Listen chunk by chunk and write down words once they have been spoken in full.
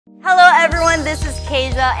everyone, this is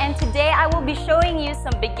Keziah, and today I will be showing you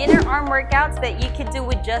some beginner arm workouts that you can do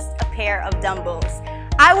with just a pair of dumbbells.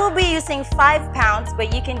 I will be using 5 pounds,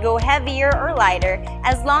 but you can go heavier or lighter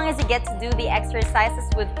as long as you get to do the exercises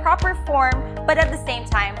with proper form, but at the same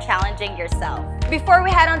time challenging yourself. Before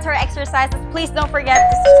we head on to our exercises, please don't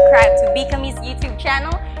forget to subscribe to BeKami's YouTube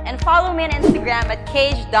channel and follow me on Instagram at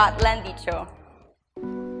cage.landicho.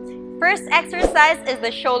 First exercise is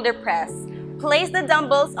the shoulder press. Place the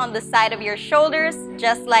dumbbells on the side of your shoulders,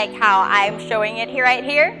 just like how I'm showing it here, right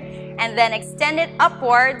here, and then extend it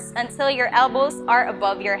upwards until your elbows are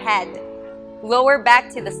above your head. Lower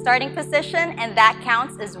back to the starting position, and that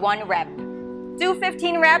counts as 1 rep. Do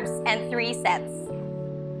 15 reps and 3 sets.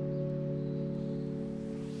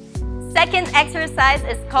 Second exercise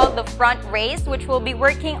is called the front raise, which will be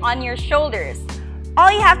working on your shoulders. All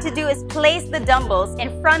you have to do is place the dumbbells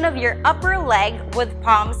in front of your upper leg with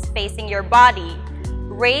palms facing your body.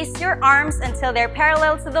 Raise your arms until they're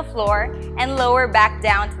parallel to the floor and lower back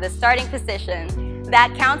down to the starting position.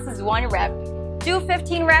 That counts as 1 rep. Do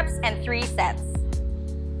 15 reps and 3 sets.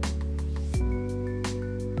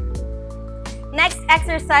 Next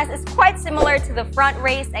exercise is quite similar to the front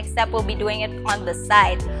raise, except we'll be doing it on the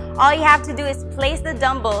side. All you have to do is place the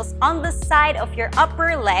dumbbells on the side of your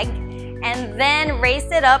upper leg and then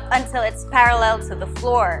raise it up until it's parallel to the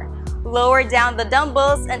floor. Lower down the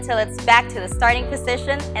dumbbells until it's back to the starting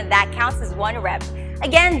position, and that counts as 1 rep.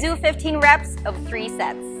 Again, do 15 reps of 3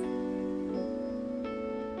 sets.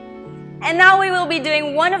 And now we will be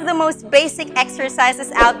doing one of the most basic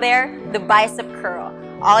exercises out there, the bicep curl.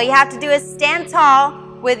 All you have to do is stand tall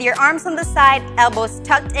with your arms on the side, elbows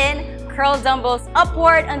tucked in, curl dumbbells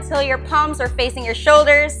upward until your palms are facing your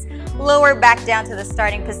shoulders. Lower back down to the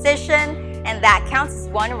starting position, and that counts as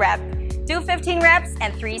 1 rep. Do 15 reps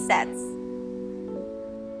and 3 sets.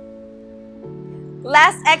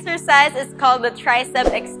 Last exercise is called the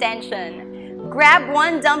tricep extension. Grab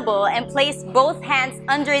 1 dumbbell and place both hands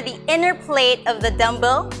under the inner plate of the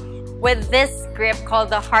dumbbell with this grip called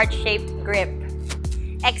the heart-shaped grip.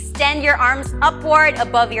 Extend your arms upward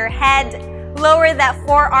above your head. Lower that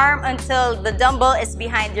forearm until the dumbbell is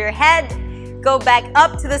behind your head. Go back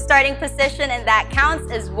up to the starting position, and that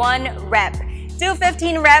counts as 1 rep. Do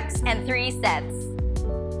 15 reps and 3 sets.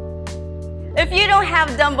 If you don't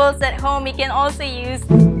have dumbbells at home, you can also use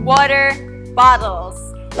water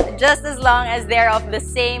bottles, just as long as they're of the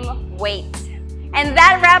same weight. And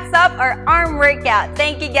that wraps up our arm workout.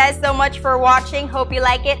 Thank you guys so much for watching. Hope you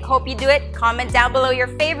like it. Hope you do it. Comment down below your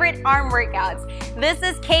favorite arm workouts. This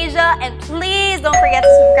is Keziah, and please don't forget to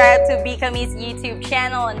subscribe to BeKami's YouTube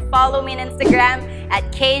channel and follow me on Instagram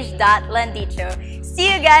at cage.landicho.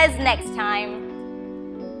 See you guys next time.